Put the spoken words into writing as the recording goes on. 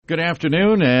Good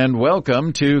afternoon and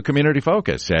welcome to Community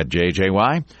Focus at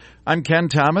JJY. I'm Ken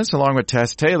Thomas along with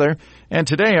Tess Taylor, and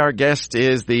today our guest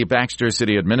is the Baxter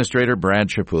City Administrator, Brad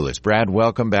Chapoulis. Brad,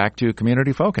 welcome back to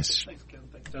Community Focus. Thanks, Ken.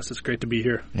 Thanks, Tess. It's great to be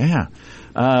here. Yeah.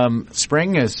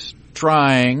 Spring is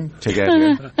trying to get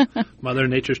here. Mother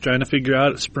Nature's trying to figure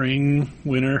out spring,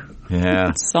 winter.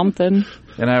 Yeah. Something.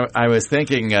 And I was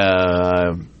thinking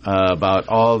about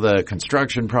all the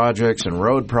construction projects and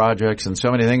road projects, and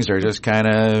so many things are just kind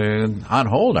of on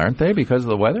hold, aren't they, because of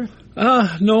the weather?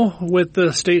 No, with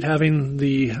the state having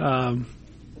the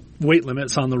weight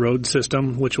limits on the road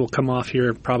system, which will come off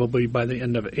here probably by the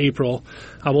end of April,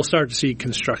 we'll start to see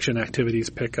construction activities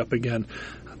pick up again.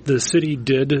 The city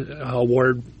did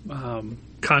award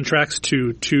contracts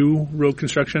to two road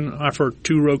construction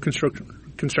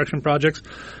projects.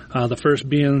 The first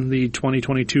being the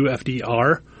 2022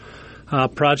 FDR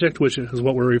project, which is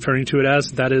what we're referring to it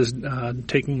as. That is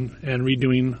taking and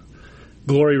redoing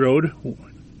Glory Road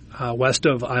west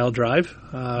of Isle Drive,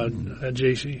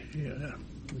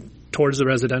 towards the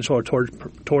residential or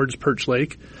towards Perch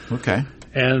Lake. Okay.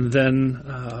 And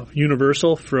then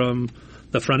Universal from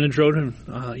the frontage road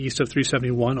east of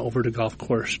 371 over to Golf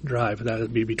Course Drive. That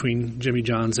would be between Jimmy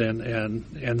John's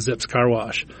and Zips Car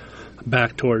Wash,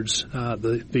 back towards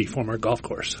the former golf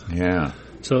course. Yeah.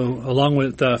 So along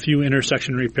with a few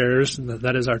intersection repairs,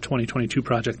 that is our 2022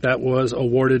 project. That was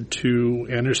awarded to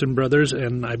Anderson Brothers,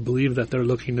 and I believe that they're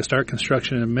looking to start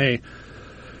construction in May.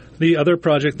 The other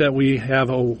project that we have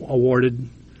awarded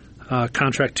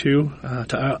contract to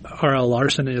R.L.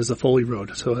 Larson is the Foley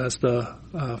Road. So that's the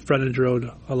frontage road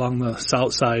along the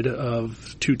south side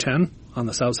of 210 on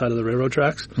the south side of the railroad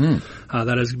tracks.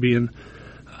 That is being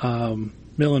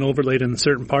mill and overlaid in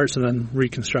certain parts and then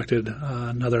reconstructed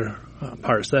in other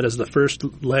parts. That is the first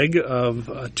leg of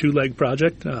a two-leg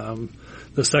project.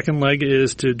 The second leg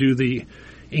is to do the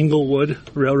Inglewood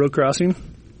Railroad crossing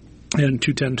and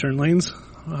 210 turn lanes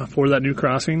for that new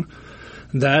crossing.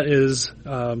 That is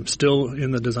still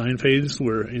in the design phase.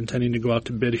 We're intending to go out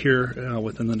to bid here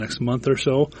within the next month or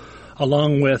so.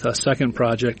 Along with a second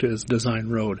project is Design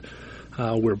Road.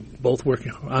 We're both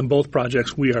working on both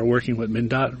projects. We are working with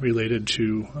MnDOT related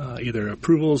to either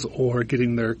approvals or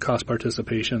getting their cost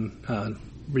participation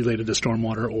related to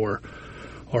stormwater or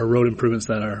road improvements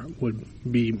that would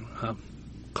be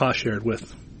cost shared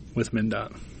with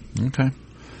MnDOT. Okay.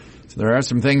 So there are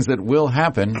some things that will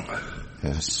happen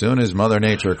as soon as Mother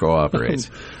Nature cooperates.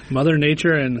 Mother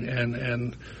Nature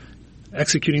and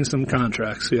executing some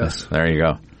contracts, yes. There you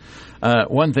go.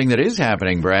 One thing that is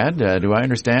happening, Brad, do I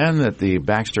understand that the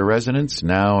Baxter residents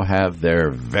now have their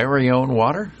very own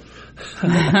water?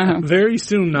 Very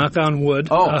soon, knock on wood.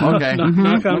 Oh, okay.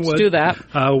 Knock on Let's wood. do that.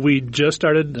 We just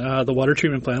started the water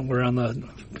treatment plant. We're on the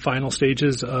final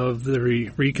stages of the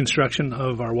reconstruction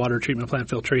of our water treatment plant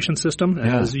filtration system.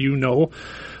 Yeah. As you know,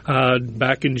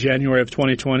 back in January of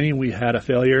 2020, we had a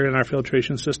failure in our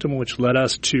filtration system, which led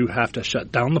us to have to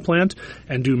shut down the plant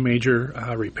and do major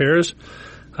repairs.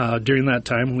 During that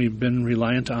time, we've been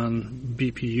reliant on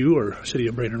BPU, or City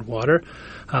of Brainerd Water,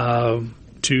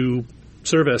 to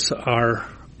service our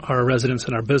residents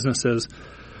and our businesses.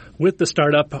 With the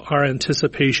startup, our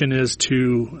anticipation is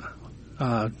to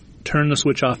turn the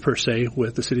switch off, per se,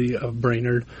 with the City of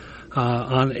Brainerd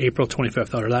on April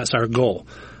 25th. Or that's our goal.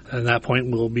 At that point,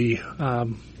 we'll be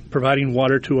providing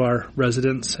water to our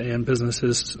residents and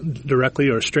businesses directly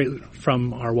or straight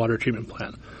from our water treatment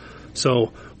plant.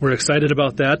 So we're excited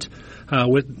about that.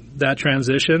 With that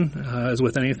transition, as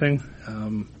with anything,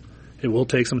 it will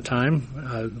take some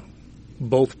time.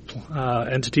 Both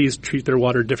entities treat their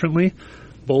water differently,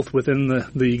 both within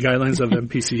the guidelines of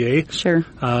MPCA. Sure.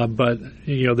 But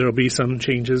there will be some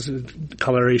changes,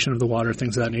 coloration of the water,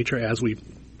 things of that nature, as we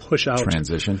push out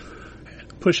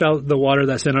the water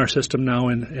that's in our system now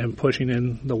and pushing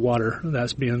in the water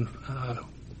that's being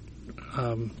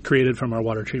created from our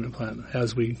water treatment plant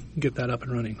as we get that up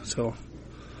and running. So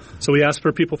we ask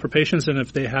for people for patience, and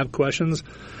if they have questions,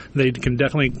 they can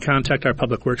definitely contact our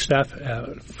public works staff at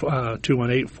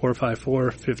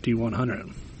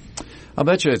 218-454-5100. I'll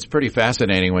bet you it's pretty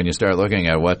fascinating when you start looking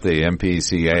at what the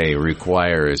MPCA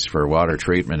requires for water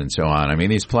treatment and so on. I mean,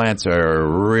 these plants are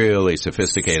really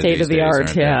sophisticated. State of the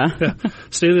art, yeah.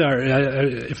 State of the art.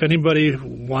 If anybody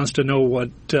wants to know what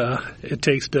it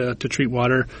takes to treat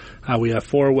water, we have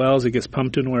 4 wells. It gets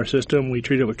pumped into our system. We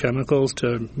treat it with chemicals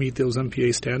to meet those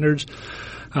MPA standards.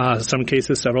 Some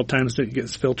cases, several times it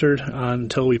gets filtered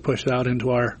until we push it out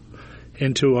into our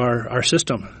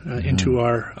system, into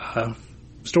our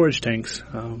storage tanks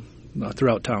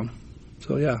throughout town.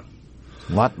 So, yeah.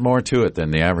 A lot more to it than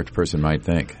the average person might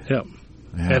think. Yep.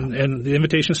 Yeah. And the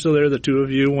invitation's still there. The two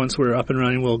of you, once we're up and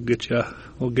running, we'll get you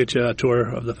a tour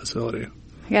of the facility.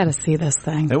 I got to see this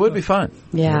thing. It would be fun.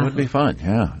 Yeah. It would be fun,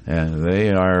 yeah. And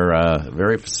they are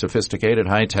very sophisticated,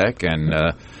 high-tech,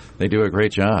 and they do a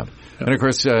great job. And, of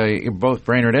course, both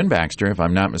Brainerd and Baxter, if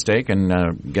I'm not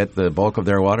mistaken, get the bulk of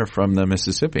their water from the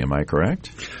Mississippi. Am I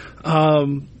correct?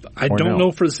 I don't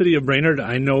know for the city of Brainerd.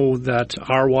 I know that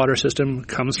our water system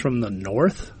comes from the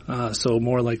north, so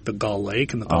more like the Gull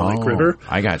Lake and the Gull Lake River.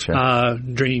 I gotcha.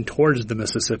 Draining towards the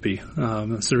Mississippi.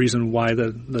 That's the reason why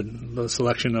the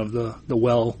selection of the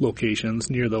well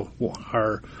locations near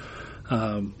our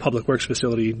public works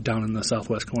facility down in the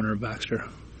southwest corner of Baxter.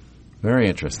 Very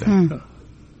interesting.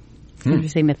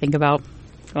 Interesting to think about.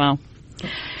 Wow.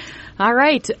 All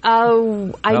right.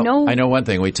 I know one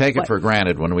thing. We take it for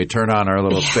granted when we turn on our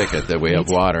little spigot that we have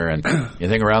water, and you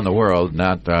think around the world,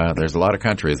 there's a lot of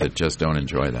countries that just don't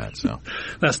enjoy that. So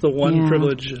that's the one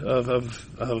privilege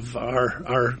of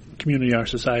our community, our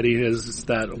society, is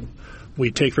that we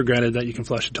take for granted that you can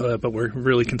flush a toilet, but we're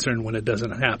really concerned when it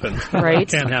doesn't happen. Right. It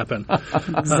can't happen.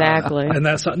 Exactly. And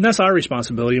that's our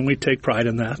responsibility, and we take pride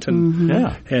in that. And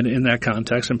and in that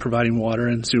context, and providing water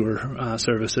and sewer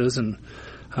services, and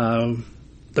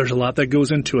there's a lot that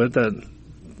goes into it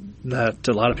that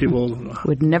a lot of people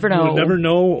would never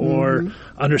know or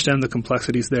understand the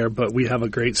complexities there. But we have a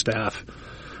great staff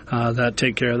that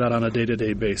take care of that on a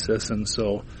day-to-day basis. And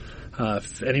so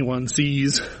if anyone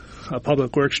sees a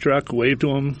public works truck, wave to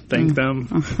them, thank them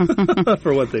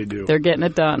for what they do. They're getting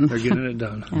it done. They're getting it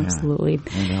done. Absolutely.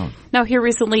 Yeah. Now, here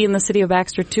recently in the city of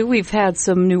Baxter, too, we've had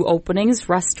some new openings,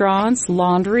 restaurants,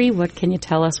 laundry. What can you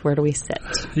tell us? Where do we sit?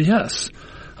 Yes.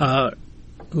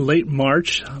 Late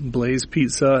March, Blaze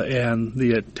Pizza and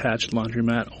the attached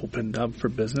laundromat opened up for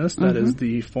business. That is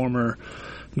the former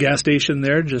gas station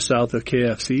there just south of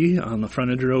KFC on the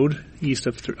frontage road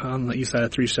on the east side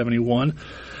of 371.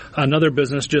 Another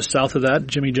business just south of that,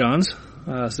 Jimmy John's.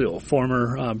 It's the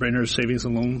former Brainerd Savings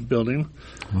and Loan building.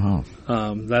 Wow.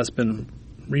 That's been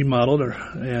remodeled,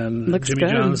 and Looks Jimmy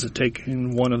good. John's is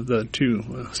taking one of the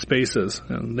two spaces,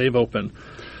 and they've opened.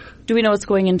 Do we know what's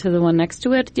going into the one next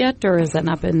to it yet, or has that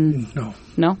not been? No.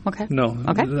 No? Okay. No.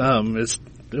 Okay.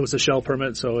 It was a shell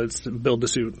permit, so it's build to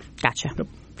suit. Gotcha. Yep.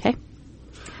 Okay.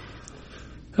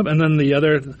 And then the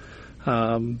other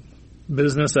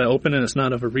business that opened, and it's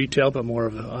not of a retail, but more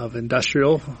of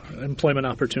industrial employment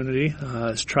opportunity,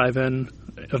 is Triven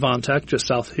Avantech, just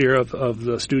south here of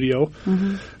the studio.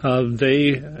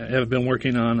 They have been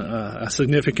working on a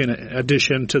significant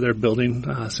addition to their building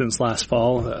since last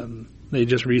fall. They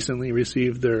just recently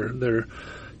received their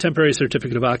temporary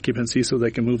certificate of occupancy so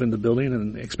they can move in the building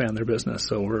and expand their business.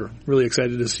 So we're really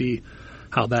excited to see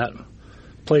how that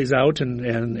plays out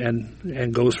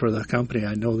and goes for the company.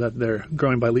 I know that they're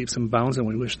growing by leaps and bounds, and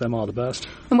we wish them all the best.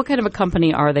 And what kind of a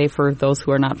company are they for those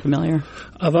who are not familiar?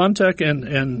 Avantech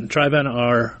and Triven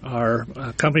are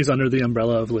companies under the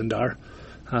umbrella of Lindar.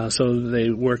 So they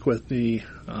work with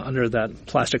under that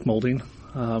plastic molding,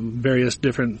 various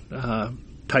different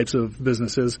types of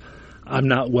businesses. I'm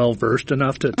not well versed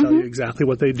enough to tell you exactly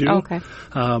what they do. Okay.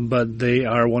 But they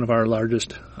are one of our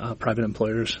largest private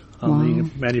employers on the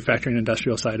manufacturing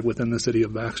industrial side within the city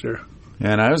of Baxter.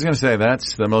 And I was going to say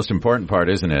that's the most important part,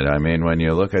 isn't it? I mean, when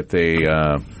you look at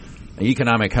the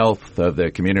economic health of the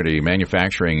community,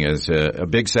 manufacturing is a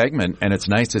big segment, and it's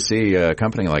nice to see a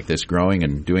company like this growing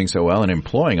and doing so well and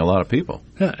employing a lot of people.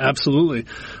 Yeah, absolutely.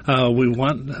 We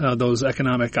want those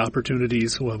economic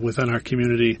opportunities within our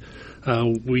community.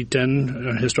 We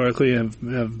historically have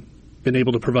been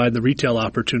able to provide the retail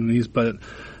opportunities, but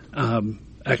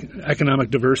economic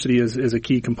diversity is a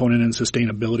key component in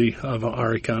sustainability of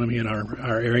our economy and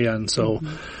our area. And so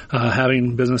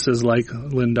having businesses like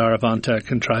Lindar, Avantech,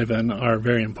 and Triven are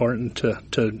very important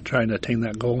to trying to attain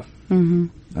that goal.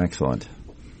 Excellent.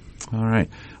 All right.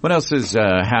 What else is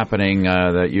happening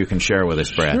that you can share with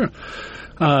us, Brad?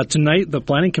 Sure. Tonight, the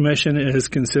Planning Commission is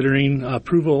considering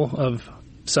approval of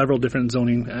several different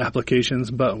zoning applications,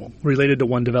 but related to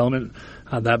one development,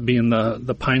 that being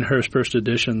the Pinehurst First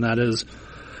Edition. That is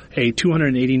a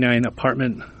 289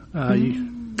 apartment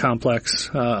complex,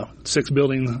 6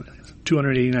 buildings,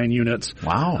 289 units.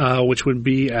 Wow. Which would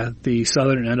be at the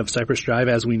southern end of Cypress Drive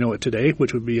as we know it today,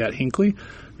 which would be at Hinckley,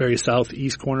 very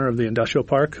southeast corner of the industrial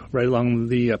park, right along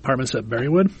the apartments at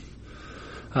Berrywood.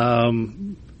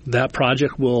 That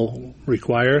project will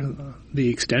require the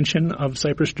extension of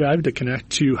Cypress Drive to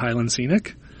connect to Highland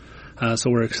Scenic.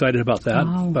 So we're excited about that.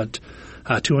 Wow. But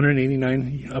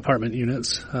 289 apartment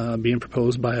units being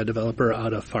proposed by a developer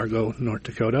out of Fargo, North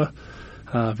Dakota.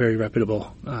 Very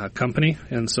reputable company.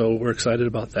 And so we're excited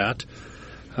about that.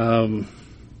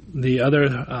 The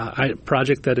other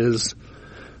project that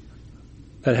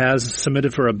has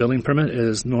submitted for a building permit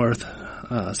is North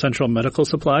Central Medical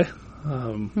Supply,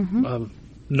 a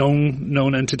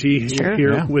known entity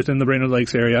here within the Brainerd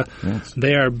Lakes area. Yes.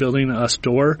 They are building a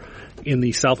store in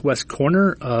the southwest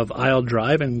corner of Isle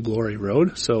Drive and Glory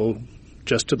Road, so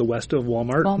just to the west of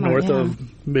Walmart north of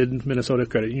Mid-Minnesota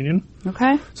Credit Union.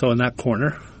 Okay. So in that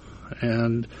corner.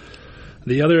 And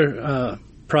the other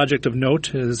project of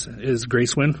note is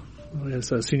Gracewin.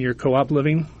 It's a senior co-op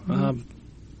living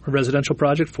residential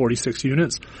project, 46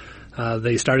 units.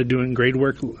 They started doing grade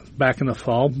work back in the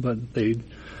fall, but they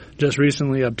just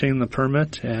recently obtained the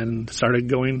permit and started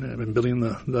going and building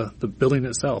the building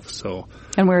itself. So,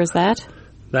 and where is that?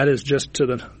 That is just to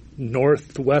the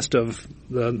northwest of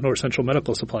the North Central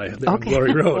Medical Supply on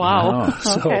Glory Road. Wow.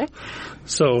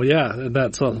 So yeah,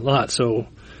 that's a lot. So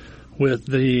with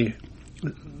the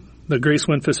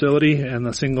Gracewin facility and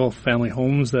the single family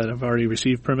homes that have already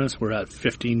received permits, we're at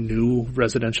 50 new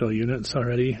residential units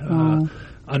already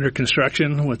under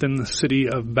construction within the city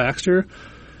of Baxter.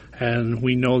 And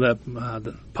we know that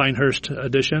the Pinehurst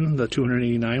addition, the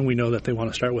 289, we know that they want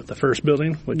to start with the first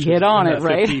building, which is on it,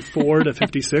 right? 54 to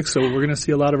 56. So we're going to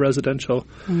see a lot of residential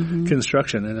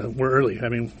construction, and we're early. I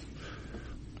mean,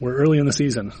 we're early in the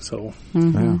season, so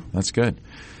yeah, that's good.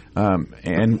 I'm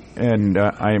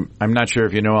not sure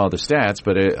if you know all the stats,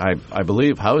 but I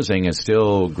believe housing is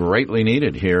still greatly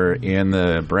needed here in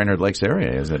the Brainerd Lakes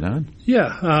area, is it not?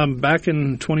 Yeah. Back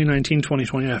in 2019,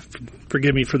 2020,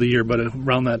 forgive me for the year, but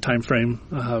around that time frame,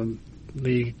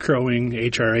 the Crow Wing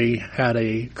HRA had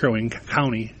a Crow Wing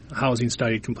County housing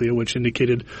study completed, which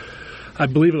indicated, I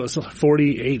believe it was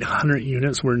 4,800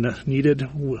 units were needed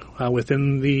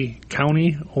within the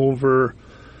county over,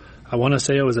 I want to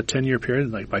say it was a 10-year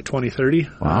period, like by 2030,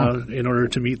 in order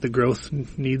to meet the growth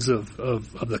needs of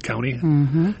the county.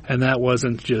 And that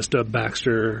wasn't just a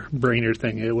Baxter Brainerd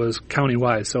thing. It was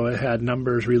countywide, so it had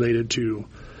numbers related to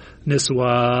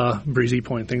Nisswa, Breezy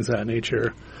Point, things of that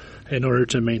nature, in order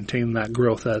to maintain that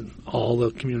growth that all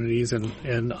the communities and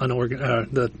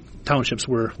the townships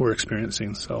were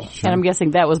experiencing. So, and I'm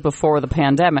guessing that was before the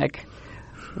pandemic,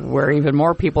 where even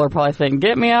more people are probably saying,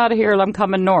 get me out of here, I'm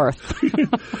coming north.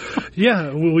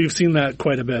 Yeah, we've seen that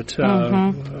quite a bit.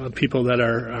 People that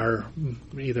are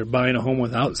either buying a home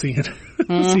without seeing it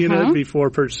before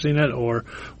purchasing it, or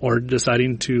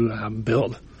deciding to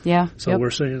build. Yeah. So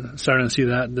we're starting to see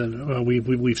that.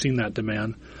 We've seen that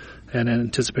demand and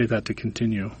anticipate that to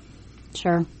continue.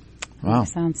 Sure. Wow.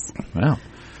 Makes sense. Well,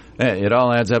 it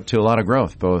all adds up to a lot of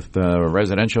growth, both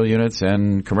residential units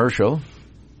and commercial.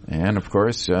 And, of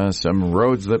course, some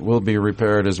roads that will be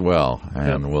repaired as well.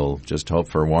 And we'll just hope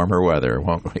for warmer weather,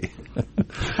 won't we?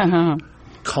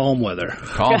 Calm weather.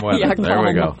 Calm weather. Yeah, there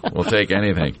we go. We'll take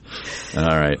anything.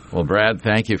 All right. Well, Brad,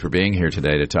 thank you for being here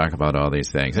today to talk about all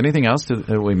these things. Anything else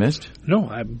that we missed? No,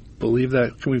 I believe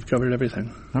that we've covered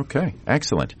everything. Okay.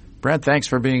 Excellent. Brad, thanks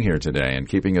for being here today and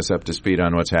keeping us up to speed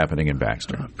on what's happening in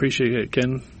Baxter. Appreciate it,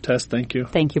 Ken. Tess, thank you.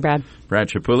 Thank you, Brad. Brad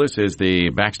Chapoulis is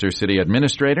the Baxter City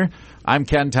Administrator. I'm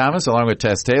Ken Thomas, along with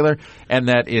Tess Taylor, and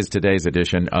that is today's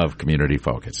edition of Community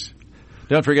Focus.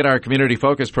 Don't forget our Community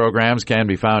Focus programs can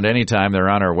be found anytime. They're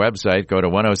on our website. Go to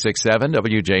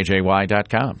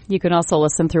 1067wjjy.com. You can also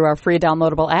listen through our free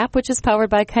downloadable app, which is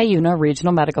powered by Cuyuna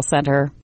Regional Medical Center.